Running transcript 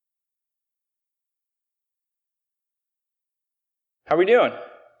How we doing?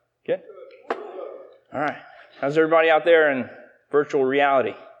 Good? All right. How's everybody out there in virtual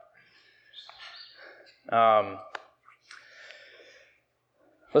reality? Let's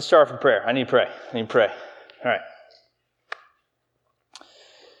start with prayer. I need to pray. All right.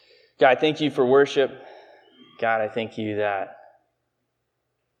 God, thank you for worship. God, I thank you that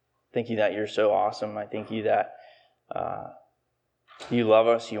you're so awesome. I thank you that you love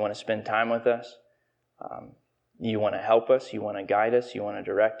us. You want to spend time with us. You want to help us. You want to guide us. You want to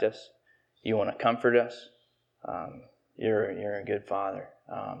direct us. You want to comfort us. You're a good Father.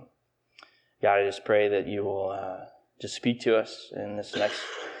 God, I just pray that you will just speak to us in this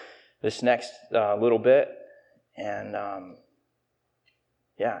next little bit, and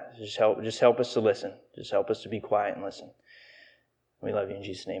just help us to listen. Just help us to be quiet and listen. We love you in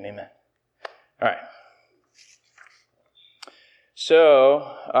Jesus' name, amen. All right. So,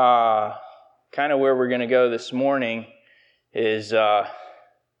 kind of where we're going to go this morning is the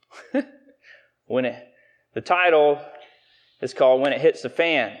title is called "When It Hits the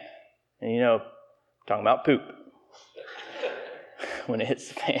Fan," and talking about poop. When it hits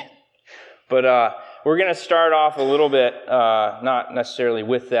the fan. But we're going to start off a little bit, not necessarily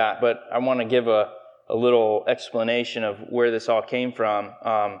with that, but I want to give a little explanation of where this all came from.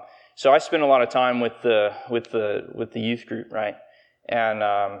 So I spent a lot of time with the youth group, right? And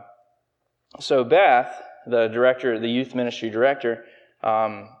so Beth, the director, the youth ministry director,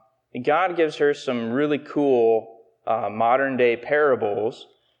 God gives her some really cool modern day parables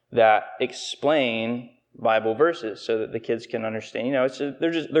that explain Bible verses so that the kids can understand.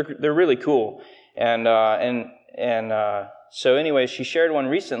 They're really cool. And so anyway, she shared one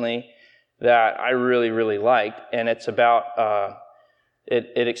recently that I really, really liked, and it's about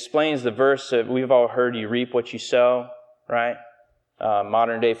it explains the verse that we've all heard: you reap what you sow, right?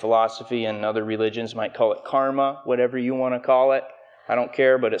 Modern day philosophy and other religions might call it karma, whatever you want to call it. I don't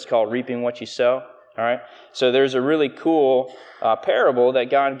care, but it's called reaping what you sow. All right. So there's a really cool parable that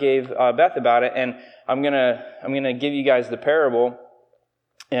God gave Beth about it, and I'm gonna give you guys the parable,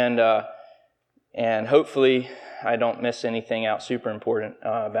 and hopefully I don't miss anything out super important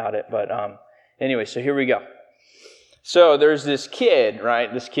about it. But anyway, so here we go. So there's this kid, right?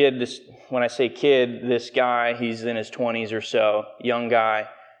 When I say kid, this guy, he's in his 20s or so, young guy.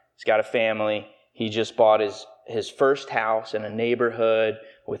 He's got a family. He just bought his first house in a neighborhood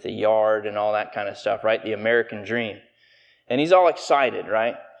with a yard and all that kind of stuff, right? The American dream. And he's all excited,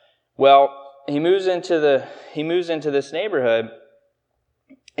 right? Well, he moves into this neighborhood,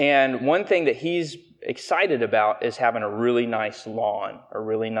 and one thing that he's excited about is having a really nice lawn,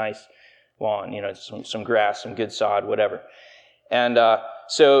 some grass, some good sod, whatever. And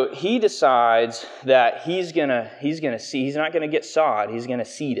so he decides that he's not gonna get sod, he's gonna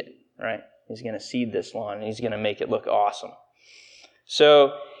seed it, right? He's gonna seed this lawn, and he's gonna make it look awesome.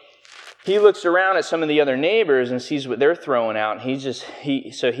 So he looks around at some of the other neighbors and sees what they're throwing out. And he goes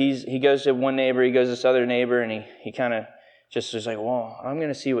to one neighbor, he goes to this other neighbor, and he kind of just is like, well, I'm going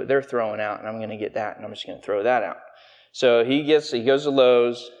to see what they're throwing out, and I'm going to get that, and I'm just going to throw that out. So he goes to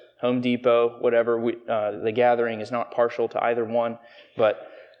Lowe's, Home Depot, whatever. The gathering is not partial to either one,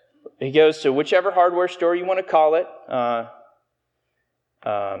 but he goes to whichever hardware store you want to call it,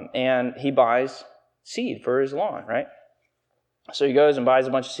 and he buys seed for his lawn, right? So he goes and buys a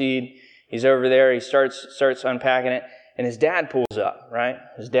bunch of seed. He's over there. He starts unpacking it, and his dad pulls up, right?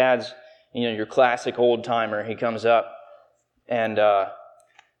 His dad's, your classic old timer. He comes up, and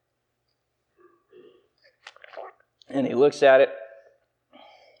he looks at it,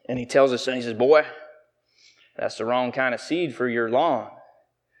 and he tells his son, he says, "Boy, that's the wrong kind of seed for your lawn."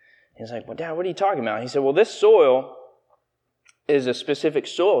 He's like, "Well, Dad, what are you talking about?" He said, "Well, this soil is a specific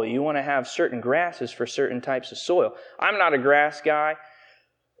soil. You want to have certain grasses for certain types of soil." I'm not a grass guy,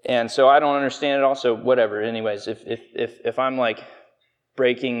 and so I don't understand it all. So whatever. Anyways, if I'm like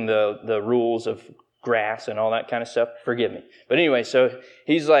breaking the rules of grass and all that kind of stuff, forgive me. But anyway, so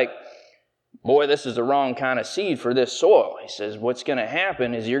he's like, "Boy, this is the wrong kind of seed for this soil." He says, "What's going to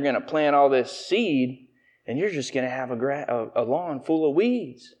happen is you're going to plant all this seed, and you're just going to have a lawn full of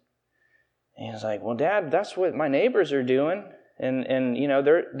weeds." And he's like, "Well, Dad, that's what my neighbors are doing. And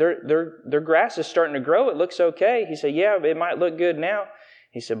their grass is starting to grow. It looks okay." He said, "Yeah, it might look good now."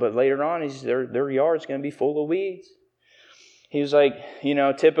 He said, "But later on, their yard's going to be full of weeds." He was like,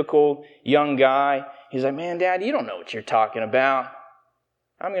 typical young guy. He's like, "Man, Dad, you don't know what you're talking about.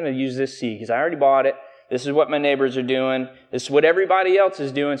 I'm going to use this seed because I already bought it. This is what my neighbors are doing. This is what everybody else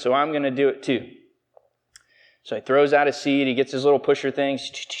is doing, so I'm going to do it too." So he throws out a seed. He gets his little pusher thing.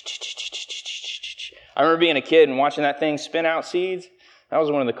 I remember being a kid and watching that thing spin out seeds. That was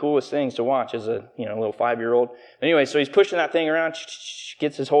one of the coolest things to watch as a little 5-year-old. Anyway, so he's pushing that thing around,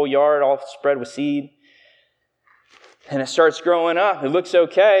 gets his whole yard all spread with seed. And it starts growing up. It looks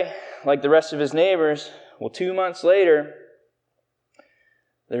okay, like the rest of his neighbors. Well, 2 months later,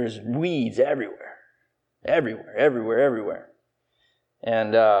 there's weeds everywhere. Everywhere.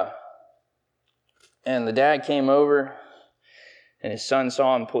 And the dad came over, and his son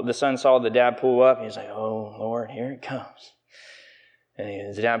saw him. The son saw the dad pull up. And he's like, "Oh, Lord, here it comes." And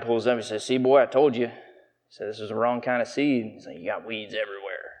his dad pulls up. He says, "See, boy, I told you." He said, "This is the wrong kind of seed." He's like, "You got weeds everywhere."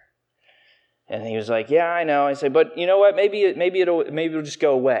 And he was like, "Yeah, I know." I said, "But you know what? Maybe it'll just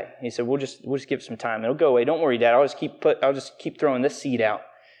go away." He said, "We'll just give it some time. It'll go away. Don't worry, Dad. I'll just keep throwing this seed out,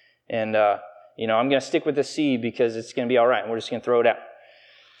 and I'm going to stick with this seed because it's going to be all right. And we're just going to throw it out."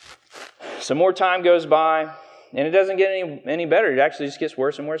 Some more time goes by, and it doesn't get any better. It actually just gets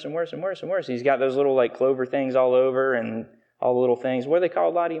worse and worse and worse and worse and worse. He's got those little like clover things all over, and all the little things. What are they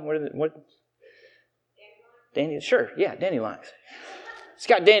called, Lottie? What? Dandelions? Sure, yeah, dandelions. It's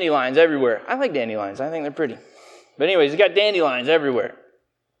got dandelions everywhere. I like dandelions. I think they're pretty. But anyways, it's got dandelions everywhere.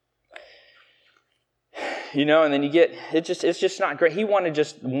 And then you get, it's just not great. He wanted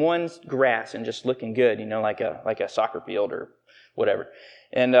just one grass and just looking good, like a soccer field or whatever.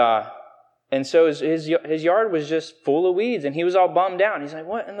 And so his yard was just full of weeds, and he was all bummed out. He's like,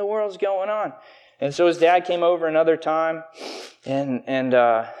 "What in the world's going on?" And so his dad came over another time, and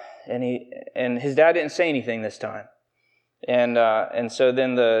his dad didn't say anything this time. And so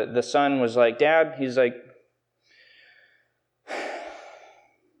then the son was like, "Dad," he's like,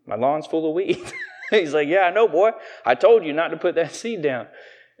 "My lawn's full of weeds." He's like, "Yeah, I know, boy. I told you not to put that seed down."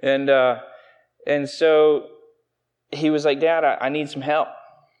 And so he was like, "Dad, I need some help.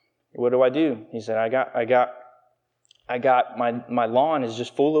 What do I do?" He said, I got my lawn is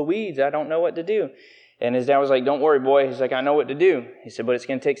just full of weeds. I don't know what to do." And his dad was like, "Don't worry, boy." He's like, "I know what to do." He said, "But it's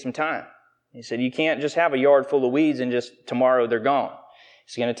going to take some time." He said, "You can't just have a yard full of weeds and just tomorrow they're gone.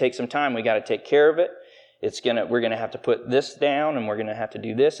 It's going to take some time. We got to take care of it. We're going to have to put this down, and we're going to have to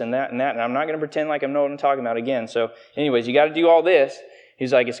do this and that and that. And I'm not going to pretend like I know what I'm talking about again. So anyways, you got to do all this."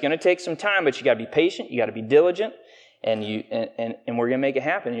 He's like, "It's going to take some time, but you got to be patient. You got to be diligent, and we're going to make it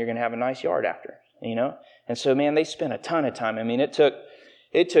happen. And you're going to have a nice yard after, And so, man, they spent a ton of time. I mean, it took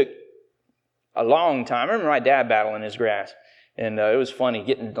a long time. I remember my dad battling his grass, and it was funny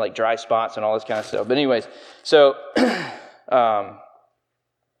getting like dry spots and all this kind of stuff. But anyways, so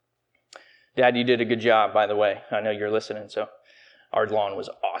Dad, you did a good job, by the way. I know you're listening. So our lawn was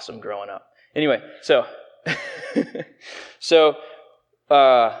awesome growing up. Anyway, so it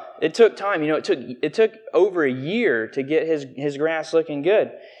took time. It took over a year to get his grass looking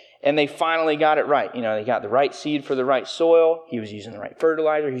good. And they finally got it right. They got the right seed for the right soil. He was using the right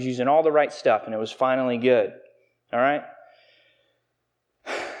fertilizer. He was using all the right stuff, and it was finally good. All right?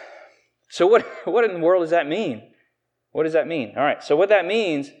 So what in the world does that mean? What does that mean? All right, so what that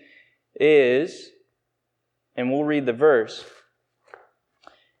means is, and we'll read the verse,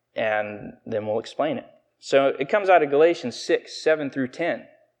 and then we'll explain it. So it comes out of Galatians 6, 7 through 10.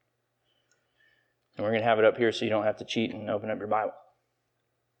 And we're going to have it up here so you don't have to cheat and open up your Bible.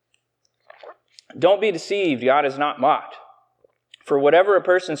 "Don't be deceived, God is not mocked. For whatever a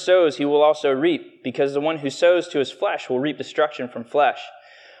person sows, he will also reap, because the one who sows to his flesh will reap destruction from flesh,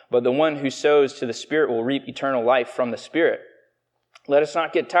 but the one who sows to the Spirit will reap eternal life from the Spirit. Let us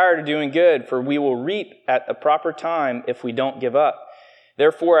not get tired of doing good, for we will reap at a proper time if we don't give up.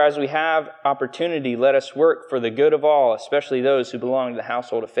 Therefore, as we have opportunity, let us work for the good of all, especially those who belong to the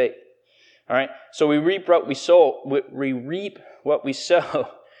household of faith." All right, so we reap what we sow. We reap what we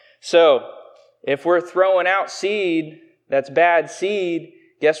sow. So, if we're throwing out seed that's bad seed,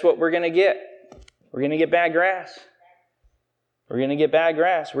 guess what we're going to get? We're going to get bad grass. We're going to get bad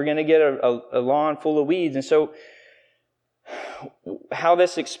grass. We're going to get a lawn full of weeds. And so how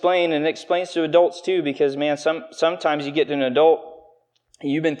this explains, and it explains to adults too, because, man, sometimes you get to an adult,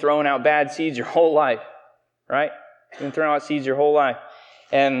 you've been throwing out bad seeds your whole life, right? You've been throwing out seeds your whole life.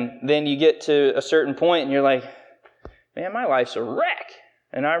 And then you get to a certain point and you're like, man, my life's a wreck.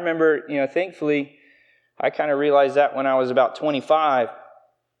 And I remember, thankfully, I kind of realized that when I was about 25.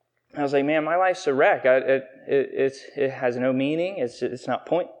 I was like, man, my life's a wreck. It has no meaning. It's not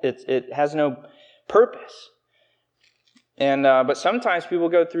point. It has no purpose. And but sometimes people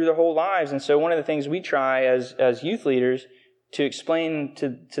go through their whole lives, and so one of the things we try as youth leaders to explain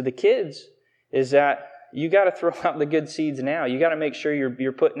to the kids is that you got to throw out the good seeds now. You got to make sure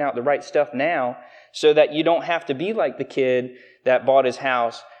you're putting out the right stuff now, so that you don't have to be like the kid that bought his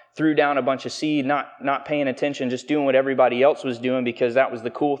house, threw down a bunch of seed, not paying attention, just doing what everybody else was doing because that was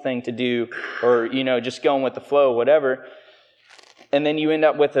the cool thing to do, or just going with the flow, whatever. and then you end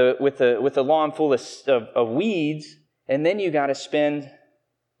up with a lawn full of weeds, and then you got to spend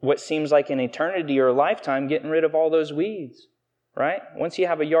what seems like an eternity or a lifetime getting rid of all those weeds, right? Once you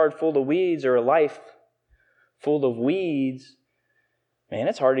have a yard full of weeds or a life full of weeds, man,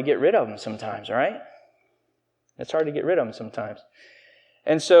 it's hard to get rid of them sometimes, right? It's hard to get rid of them sometimes.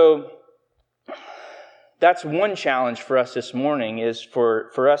 And so that's one challenge for us this morning, is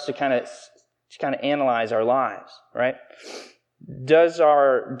for us to kind of analyze our lives, right?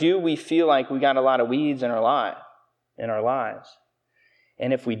 Do we feel like we got a lot of weeds in our lives?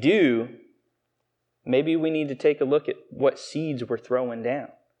 And if we do, maybe we need to take a look at what seeds we're throwing down.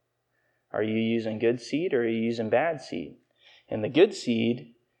 Are you using good seed or are you using bad seed? And the good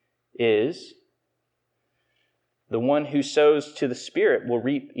seed is the one who sows to the Spirit will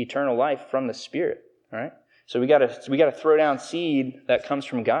reap eternal life from the Spirit, right? So we got to throw down seed that comes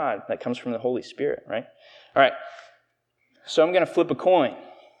from God, that comes from the Holy Spirit, right? All right. So I'm going to flip a coin,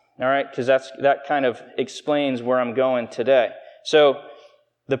 all right, because that kind of explains where I'm going today. So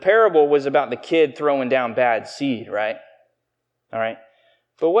the parable was about the kid throwing down bad seed, right? All right.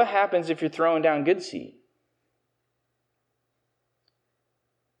 But what happens if you're throwing down good seed?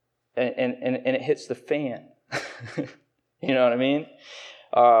 And it hits the fan. You know what I mean?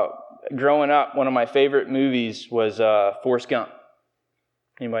 Growing up, one of my favorite movies was Forrest Gump.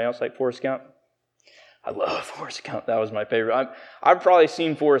 Anybody else like Forrest Gump? I love Forrest Gump. That was my favorite. I've probably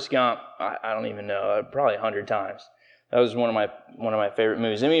seen Forrest Gump, I don't even know, probably 100 times. That was one of my favorite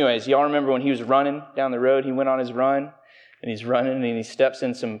movies. Anyways, y'all remember when he was running down the road? He went on his run, and he's running, and he steps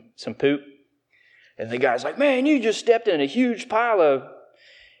in some poop. And the guy's like, man, you just stepped in a huge pile of...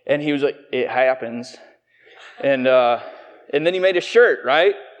 And he was like, it happens. And then he made a shirt,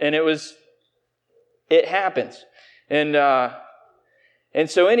 right? And it happens. And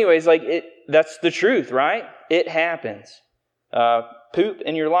so anyways, that's the truth, right? It happens. Poop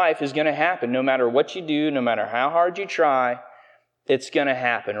in your life is going to happen no matter what you do, no matter how hard you try. It's going to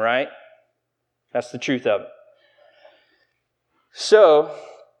happen, right? That's the truth of it. So,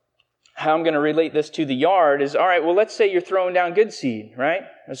 how I'm going to relate this to the yard is, all right, well, let's say you're throwing down good seed, right?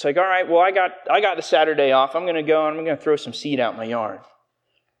 It's like, all right, well, I got the Saturday off. I'm going to go and I'm going to throw some seed out in my yard.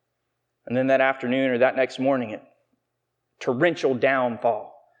 And then that afternoon or that next morning, torrential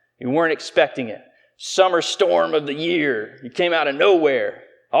downfall. You weren't expecting it. Summer storm of the year. You came out of nowhere.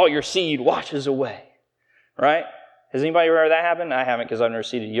 All your seed washes away. Right? Has anybody ever had that happen? I haven't, because I've never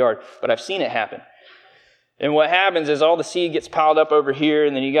seeded a yard, but I've seen it happen. And what happens is all the seed gets piled up over here,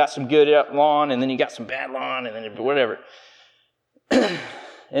 and then you got some good lawn, and then you got some bad lawn, and then whatever.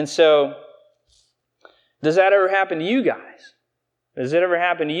 And so, does that ever happen to you guys? Does it ever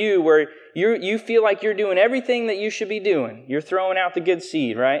happen to you where you feel like you're doing everything that you should be doing? You're throwing out the good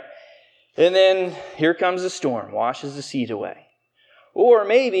seed, right? And then here comes the storm, washes the seed away. Or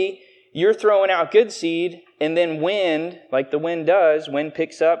maybe you're throwing out good seed, and then wind, like the wind does, wind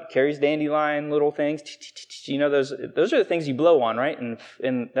picks up, carries dandelion little things. You know, those are the things you blow on, right?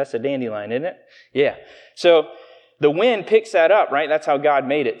 And that's a dandelion, isn't it? Yeah. So the wind picks that up, right? That's how God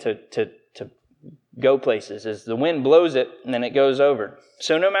made it to go places, is the wind blows it and then it goes over.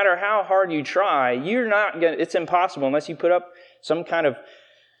 So no matter how hard you try, it's impossible unless you put up some kind of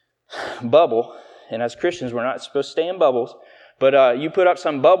bubble. And as Christians, we're not supposed to stay in bubbles. But you put up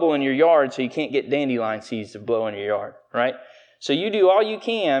some bubble in your yard so you can't get dandelion seeds to blow in your yard, right? So you do all you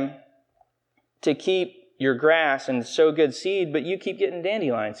can to keep your grass and sow good seed, but you keep getting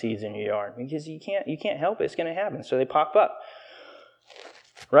dandelion seeds in your yard because you can't help it. It's going to happen. So they pop up,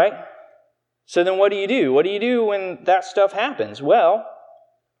 right? So then what do you do? What do you do when that stuff happens? Well,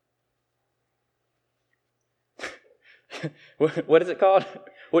 what is it called?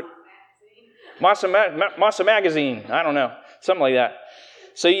 What? Masa Magazine. I don't know. Something like that.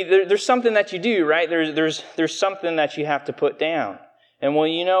 So there's something that you do, right? There's something that you have to put down. And well,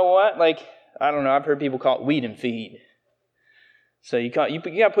 you know what? Like, I don't know. I've heard people call it weed and feed. So you got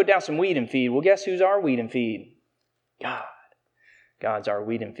to put down some weed and feed. Well, guess who's our weed and feed? God. God's our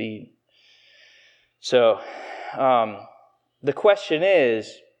weed and feed. So the question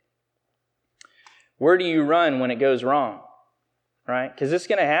is, where do you run when it goes wrong? Right? Because it's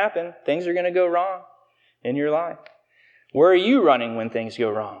going to happen. Things are going to go wrong in your life. Where are you running when things go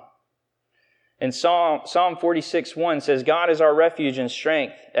wrong? And Psalm 46:1 says, God is our refuge and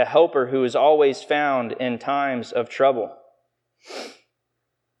strength, a helper who is always found in times of trouble.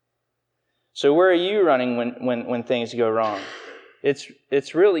 So where are you running when things go wrong?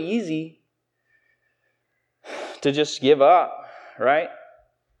 It's really easy to just give up, right?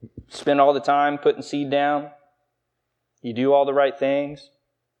 Spend all the time putting seed down. You do all the right things.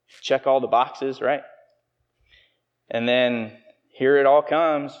 Check all the boxes, right? And then here it all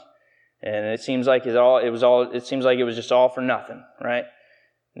comes, and it seems like it was just all for nothing, right?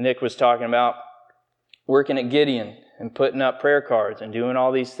 Nick was talking about working at Gideon and putting up prayer cards and doing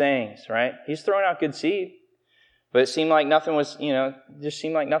all these things, right? He's throwing out good seed, but it seemed like nothing was, just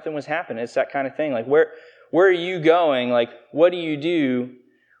seemed like nothing was happening. It's that kind of thing. Like, where are you going? Like, what do you do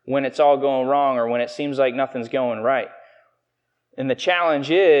when it's all going wrong or when it seems like nothing's going right? And the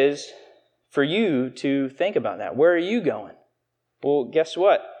challenge is for you to think about that. Where are you going? Well, guess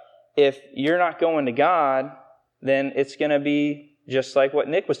what? If you're not going to God, then it's going to be just like what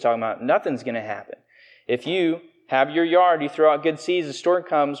Nick was talking about. Nothing's going to happen. If you have your yard, you throw out good seeds, the storm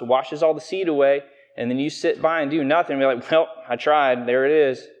comes, washes all the seed away, and then you sit by and do nothing, and be like, well, I tried, there it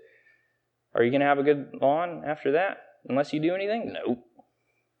is. Are you going to have a good lawn after that? Unless you do anything? No,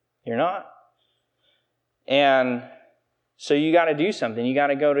 you're not. And so you got to do something. You got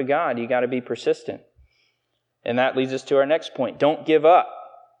to go to God. You got to be persistent. And that leads us to our next point. Don't give up.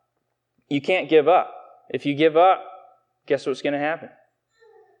 You can't give up. If you give up, guess what's going to happen?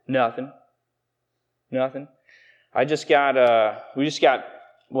 Nothing. Not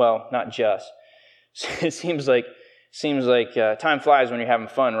just. It seems like time flies when you're having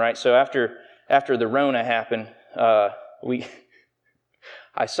fun, right? So after the Rona happened, I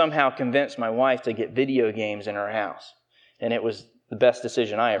somehow convinced my wife to get video games in her house. And it was the best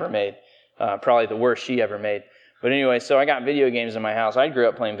decision I ever made. Probably the worst she ever made. But anyway, so I got video games in my house. I grew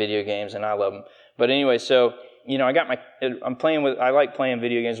up playing video games and I love them. But anyway, so, I like playing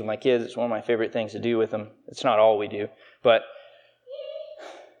video games with my kids. It's one of my favorite things to do with them. It's not all we do. But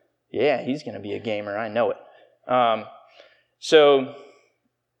yeah, he's going to be a gamer. I know it. So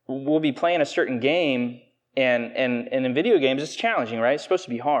we'll be playing a certain game, and in video games, it's challenging, right? It's supposed to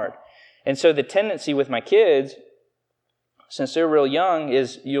be hard. And so the tendency with my kids, since they're real young,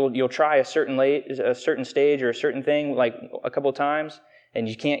 is you'll try a certain stage or a certain thing like a couple of times, and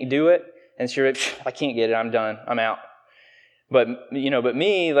you can't do it, and so you're like, I can't get it. I'm done. I'm out. But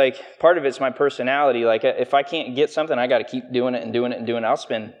me, like, part of it's my personality. Like, if I can't get something, I got to keep doing it and doing it and doing it. I'll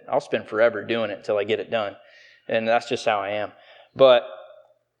spend forever doing it until I get it done, and that's just how I am. But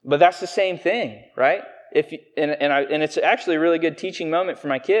that's the same thing, right? And it's actually a really good teaching moment for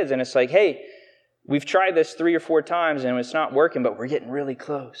my kids. And it's like, hey, we've tried this 3 or 4 times and it's not working, but we're getting really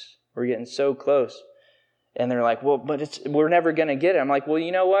close. We're getting so close. And they're like, well, but we're never going to get it. I'm like, well,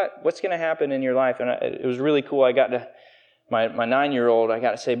 you know what? What's going to happen in your life? And it was really cool. I got to my 9-year-old. I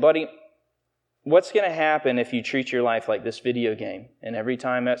got to say, buddy, what's going to happen if you treat your life like this video game? And every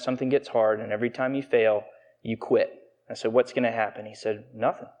time that something gets hard and every time you fail, you quit. I said, what's going to happen? He said,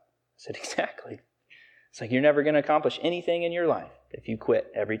 nothing. I said, exactly. It's like you're never going to accomplish anything in your life if you quit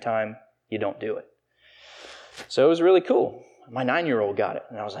every time you don't do it. So it was really cool. My 9-year-old got it.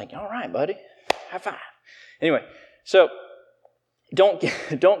 And I was like, all right, buddy. High five. Anyway, so don't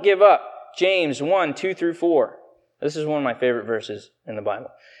give up. James 1:2-4. This is one of my favorite verses in the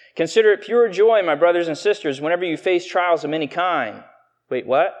Bible. Consider it pure joy, my brothers and sisters, whenever you face trials of any kind. Wait,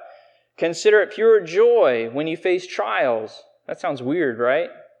 what? Consider it pure joy when you face trials. That sounds weird, right?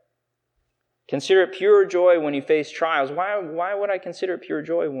 Consider it pure joy when you face trials. Why would I consider it pure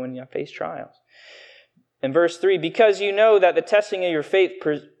joy when you face trials? In verse 3, because you know that the testing of your faith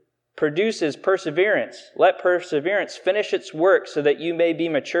produces perseverance. Let perseverance finish its work so that you may be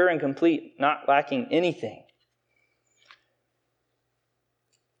mature and complete, not lacking anything.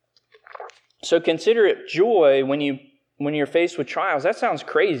 So consider it joy when you're faced with trials. That sounds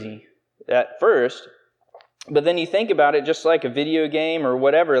crazy at first, but then you think about it just like a video game or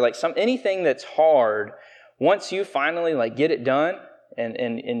whatever, like anything that's hard. Once you finally get it done and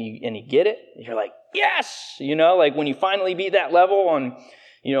you get it, you're like, yes, like when you finally beat that level on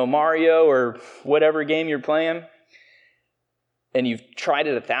Mario or whatever game you're playing, and you've tried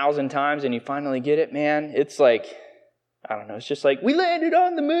it 1,000 times and you finally get it, man, it's like, I don't know, it's just like, we landed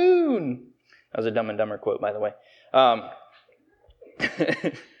on the moon. That was a Dumb and Dumber quote, by the way.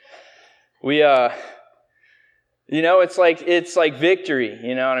 It's like victory,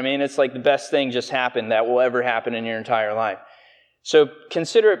 you know what I mean? It's like the best thing just happened that will ever happen in your entire life. So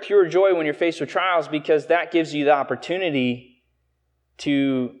consider it pure joy when you're faced with trials, because that gives you the opportunity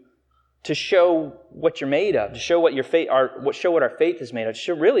to show what you're made of, to show what what our faith is made of,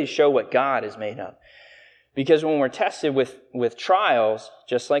 to really show what God is made of. Because when we're tested with trials,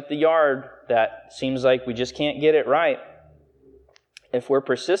 just like the yard that seems like we just can't get it right, if we're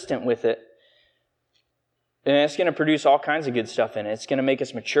persistent with it, then it's going to produce all kinds of good stuff in it. It's going to make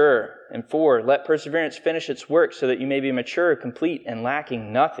us mature. And 4, let perseverance finish its work so that you may be mature, complete, and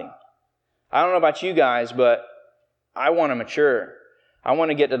lacking nothing. I don't know about you guys, but I want to mature. I want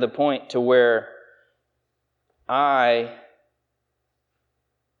to get to the point to where I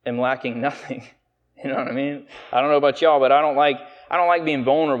am lacking nothing. You know what I mean? I don't know about y'all, but I don't like being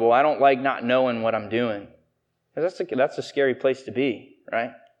vulnerable. I don't like not knowing what I'm doing. That's a scary place to be,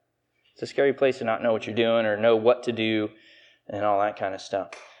 right? It's a scary place to not know what you're doing or know what to do and all that kind of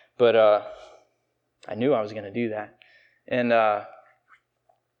stuff. But I knew I was going to do that.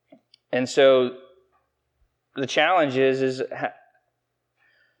 And so the challenge is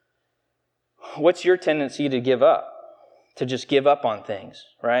what's your tendency to give up? To just give up on things,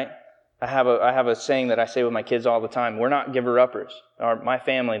 right? I have a saying that I say with my kids all the time. We're not giver-uppers. My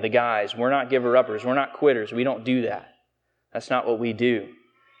family, the guys, we're not giver-uppers. We're not quitters. We don't do that. That's not what we do.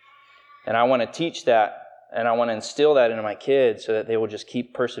 And I want to teach that, and I want to instill that into my kids so that they will just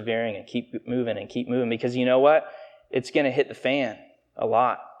keep persevering and keep moving. Because you know what? It's going to hit the fan a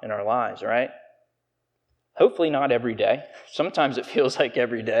lot in our lives, right? Hopefully not every day. Sometimes it feels like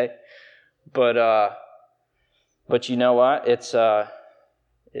every day. But you know what? It'll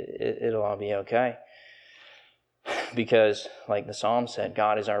all be okay. Because, like the Psalm said,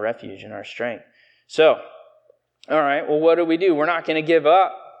 God is our refuge and our strength. So, all right, well, what do? We're not going to give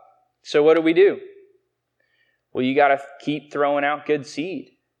up. So what do? Well, you got to keep throwing out good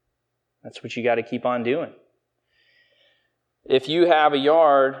seed. That's what you got to keep on doing. If you have a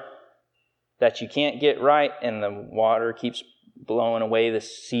yard that you can't get right and the water keeps blowing away the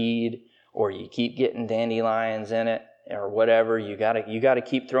seed, or you keep getting dandelions in it, or whatever, you got to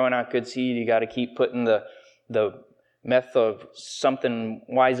keep throwing out good seed. You got to keep putting the meth of something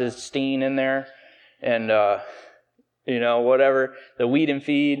Wisestein in there, and whatever, the weed and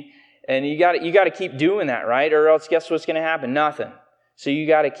feed. And you got to keep doing that, right? Or else guess what's going to happen? Nothing. So you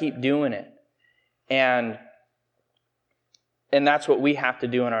got to keep doing it. And that's what we have to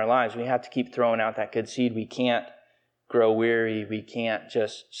do in our lives. We have to keep throwing out that good seed. We can't grow weary. We can't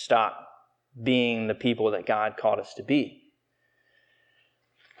just stop being the people that God called us to be.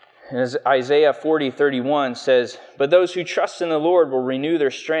 And as Isaiah 40:31 says, "But those who trust in the Lord will renew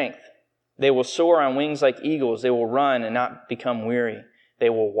their strength. They will soar on wings like eagles. They will run and not become weary. They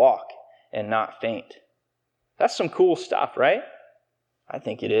will walk and not faint." That's some cool stuff, right? I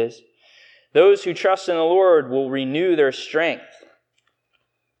think it is. Those who trust in the Lord will renew their strength.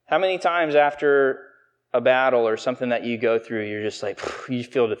 How many times after a battle or something that you go through, you're just like, you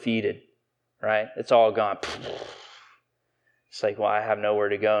feel defeated, right? It's all gone. It's like, well, I have nowhere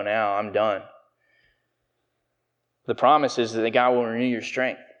to go now. I'm done. The promise is that God will renew your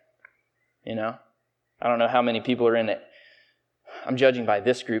strength. You know? I don't know how many people are in it. I'm judging by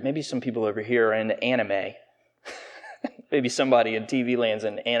this group. Maybe some people over here are into anime. Maybe somebody in TV land's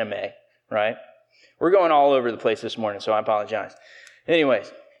in anime, right? We're going all over the place this morning, so I apologize.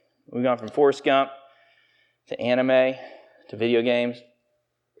 Anyways, we've gone from Forrest Gump to anime to video games.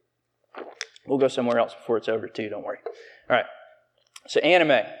 We'll go somewhere else before it's over too, don't worry. All right, so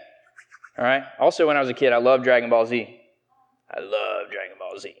anime. All right. Also, when I was a kid, I loved Dragon Ball Z. I love Dragon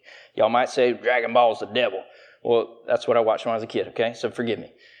Ball Z. Y'all might say Dragon Ball's the devil. Well, that's what I watched when I was a kid, okay? So forgive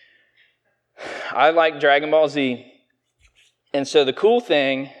me. I like Dragon Ball Z. And so the cool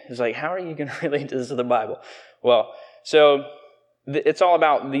thing is like, how are you going to relate this to the Bible? Well, so it's all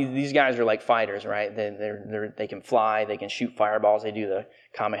about, these guys are like fighters, right? They can fly, they can shoot fireballs, they do the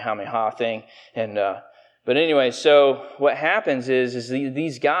Kamehameha thing. But anyway, so what happens is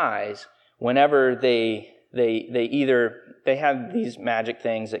these guys, whenever they have these magic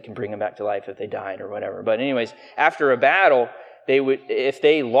things that can bring them back to life if they died or whatever. But anyways, after a battle, if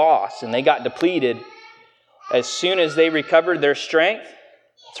they lost and they got depleted, as soon as they recovered their strength,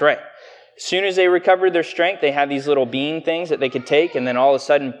 that's right. As soon as they recovered their strength, they had these little bean things that they could take, and then all of a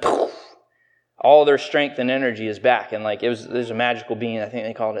sudden, poof, all their strength and energy is back. And like there's a magical bean. I think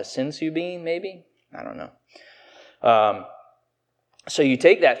they call it a sensu bean, maybe. I don't know. So you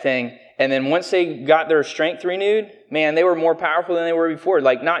take that thing, and then once they got their strength renewed, man, they were more powerful than they were before.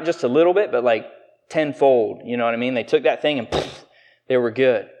 Like not just a little bit, but like tenfold. You know what I mean? They took that thing and poof, they were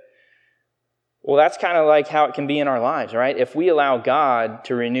good. Well, that's kind of like how it can be in our lives, right? If we allow God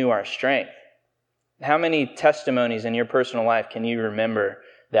to renew our strength, how many testimonies in your personal life can you remember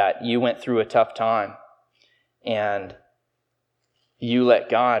that you went through a tough time and you let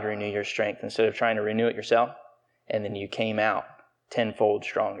God renew your strength instead of trying to renew it yourself, and then you came out tenfold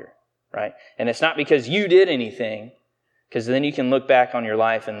stronger, right? And it's not because you did anything, because then you can look back on your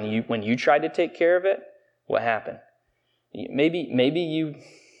life and when you tried to take care of it, what happened? Maybe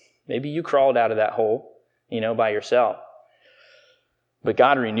you crawled out of that hole, by yourself. But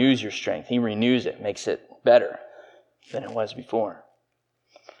God renews your strength. He renews it, makes it better than it was before.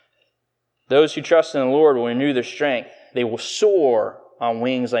 Those who trust in the Lord will renew their strength. They will soar on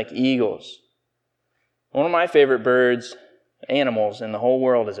wings like eagles. One of my favorite birds animals in the whole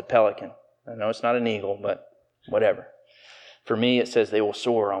world is a pelican. I know it's not an eagle, but whatever. For me, it says they will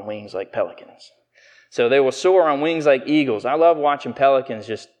soar on wings like pelicans. So they will soar on wings like eagles. I love watching pelicans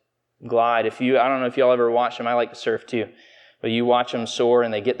just glide. I don't know if y'all ever watch them. I like to surf too. But you watch them soar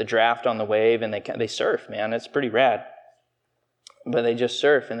and they get the draft on the wave and they surf, man. It's pretty rad. But they just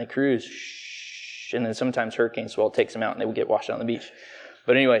surf and they cruise. And then sometimes hurricane swell takes them out and they will get washed out on the beach.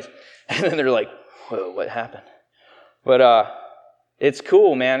 But anyways, and then they're like, whoa, what happened? But it's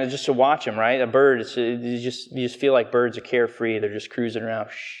cool, man, just to watch them, right? A bird, you just feel like birds are carefree. They're just cruising around.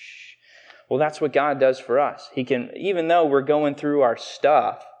 Well, that's what God does for us. He can, even though we're going through our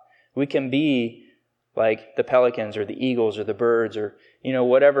stuff, we can be like the pelicans or the eagles or the birds or,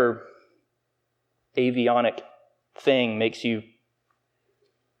 whatever avionic thing makes you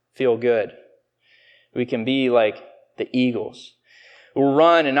feel good. We can be like the eagles. We'll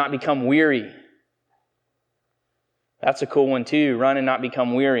run and not become weary. That's a cool one too. Run and not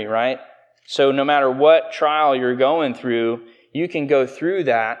become weary, right? So no matter what trial you're going through, you can go through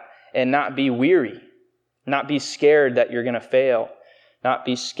that and not be weary. Not be scared that you're going to fail. Not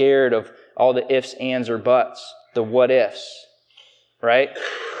be scared of all the ifs, ands, or buts. The what ifs, right?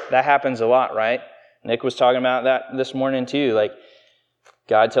 That happens a lot, right? Nick was talking about that this morning too. Like,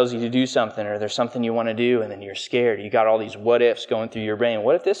 God tells you to do something or there's something you want to do and then you're scared. You got all these what ifs going through your brain.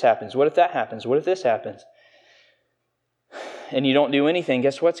 What if this happens? What if that happens? What if this happens? And you don't do anything,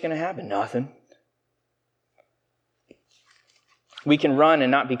 guess what's going to happen? Nothing. We can run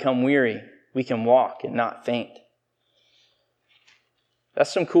and not become weary. We can walk and not faint.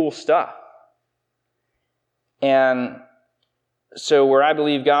 That's some cool stuff. And so where I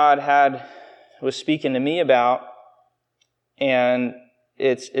believe God was speaking to me about, and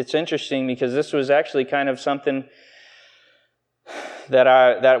it's interesting because this was actually kind of something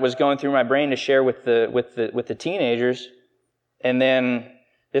that was going through my brain to share with the teenagers. And then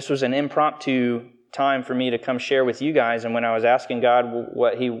this was an impromptu time for me to come share with you guys. And when I was asking God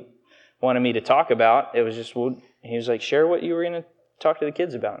what He wanted me to talk about, it was just, He was like, share what you were going to talk to the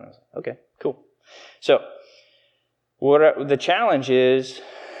kids about. And I was like, okay, cool. So the challenge is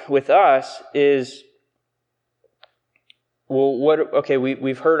with us is,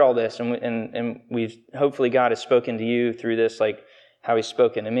 we've heard all this and we've, hopefully God has spoken to you through this, like how He's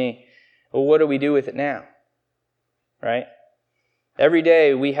spoken to me. Well, what do we do with it now? Right? Every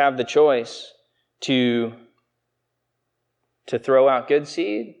day we have the choice to throw out good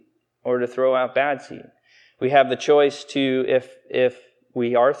seed or to throw out bad seed. We have the choice to, if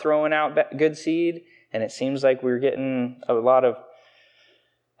we are throwing out good seed and it seems like we're getting a lot of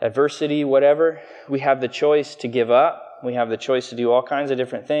adversity, whatever, we have the choice to give up. We have the choice to do all kinds of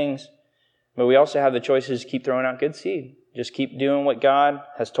different things. But we also have the choices to keep throwing out good seed. Just keep doing what God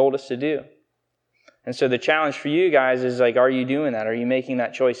has told us to do. And so the challenge for you guys is like, are you doing that? Are you making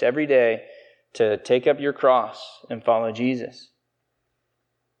that choice every day to take up your cross and follow Jesus?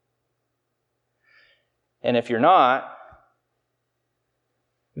 And if you're not,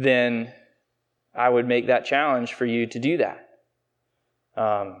 then I would make that challenge for you to do that.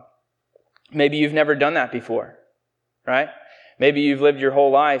 Maybe you've never done that before, right? Maybe you've lived your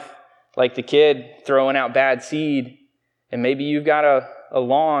whole life like the kid throwing out bad seed, and maybe you've got a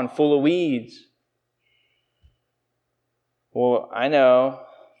lawn full of weeds. Well, I know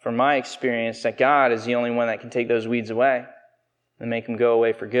from my experience that God is the only one that can take those weeds away and make them go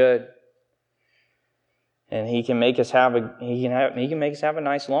away for good. And He can make us have a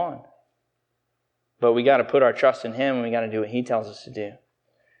nice lawn. But we got to put our trust in Him and we got to do what He tells us to do.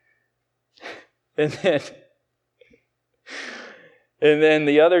 And then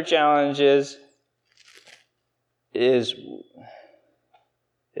the other challenge is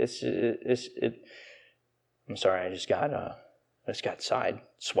I'm sorry, I just got side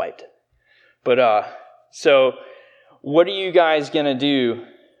swiped. But so what are you guys gonna do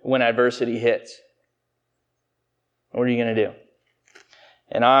when adversity hits? What are you gonna do?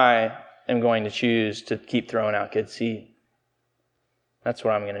 And I am going to choose to keep throwing out good seed. That's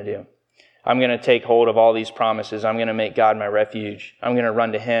what I'm gonna do. I'm going to take hold of all these promises. I'm going to make God my refuge. I'm going to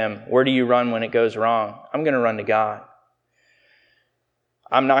run to Him. Where do you run when it goes wrong? I'm going to run to God.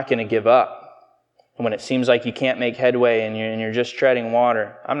 I'm not going to give up. When it seems like you can't make headway and you're just treading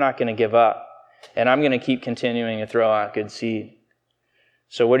water, I'm not going to give up. And I'm going to keep continuing to throw out good seed.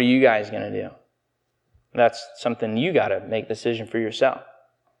 So what are you guys going to do? That's something you got to make the decision for yourself.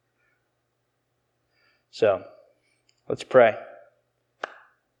 So let's pray.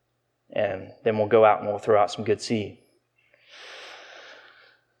 And then we'll go out and we'll throw out some good seed.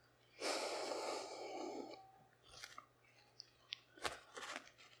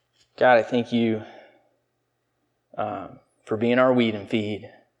 God, I thank You for for being our weed and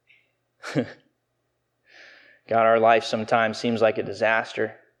feed. God, our life sometimes seems like a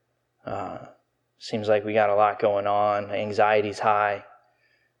disaster. Seems like we got a lot going on. Anxiety's high.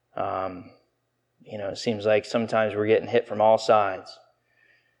 It seems like sometimes we're getting hit from all sides.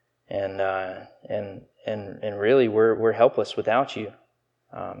 And really we're helpless without you.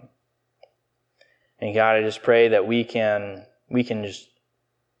 And God, I just pray that we can just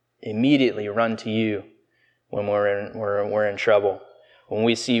immediately run to you when we're in trouble. When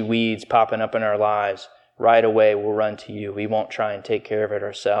we see weeds popping up in our lives, right away we'll run to you. We won't try and take care of it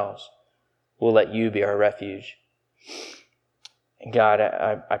ourselves. We'll let you be our refuge. And God,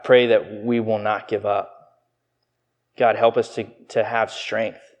 I pray that we will not give up. God, help us to have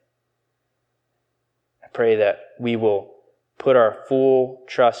strength. I pray that we will put our full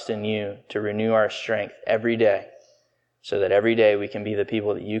trust in you to renew our strength every day, so that every day we can be the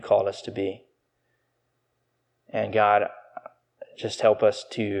people that you called us to be. And God, just help us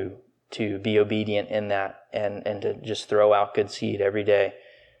to be obedient in that and to just throw out good seed every day.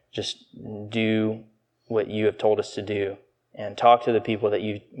 Just do what you have told us to do and talk to the people that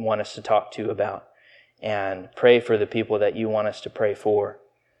you want us to talk to about and pray for the people that you want us to pray for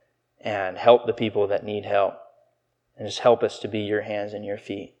and help the people that need help. And just help us to be your hands and your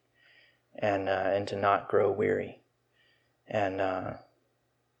feet and to not grow weary. And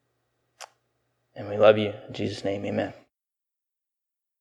we love you. In Jesus' name, amen.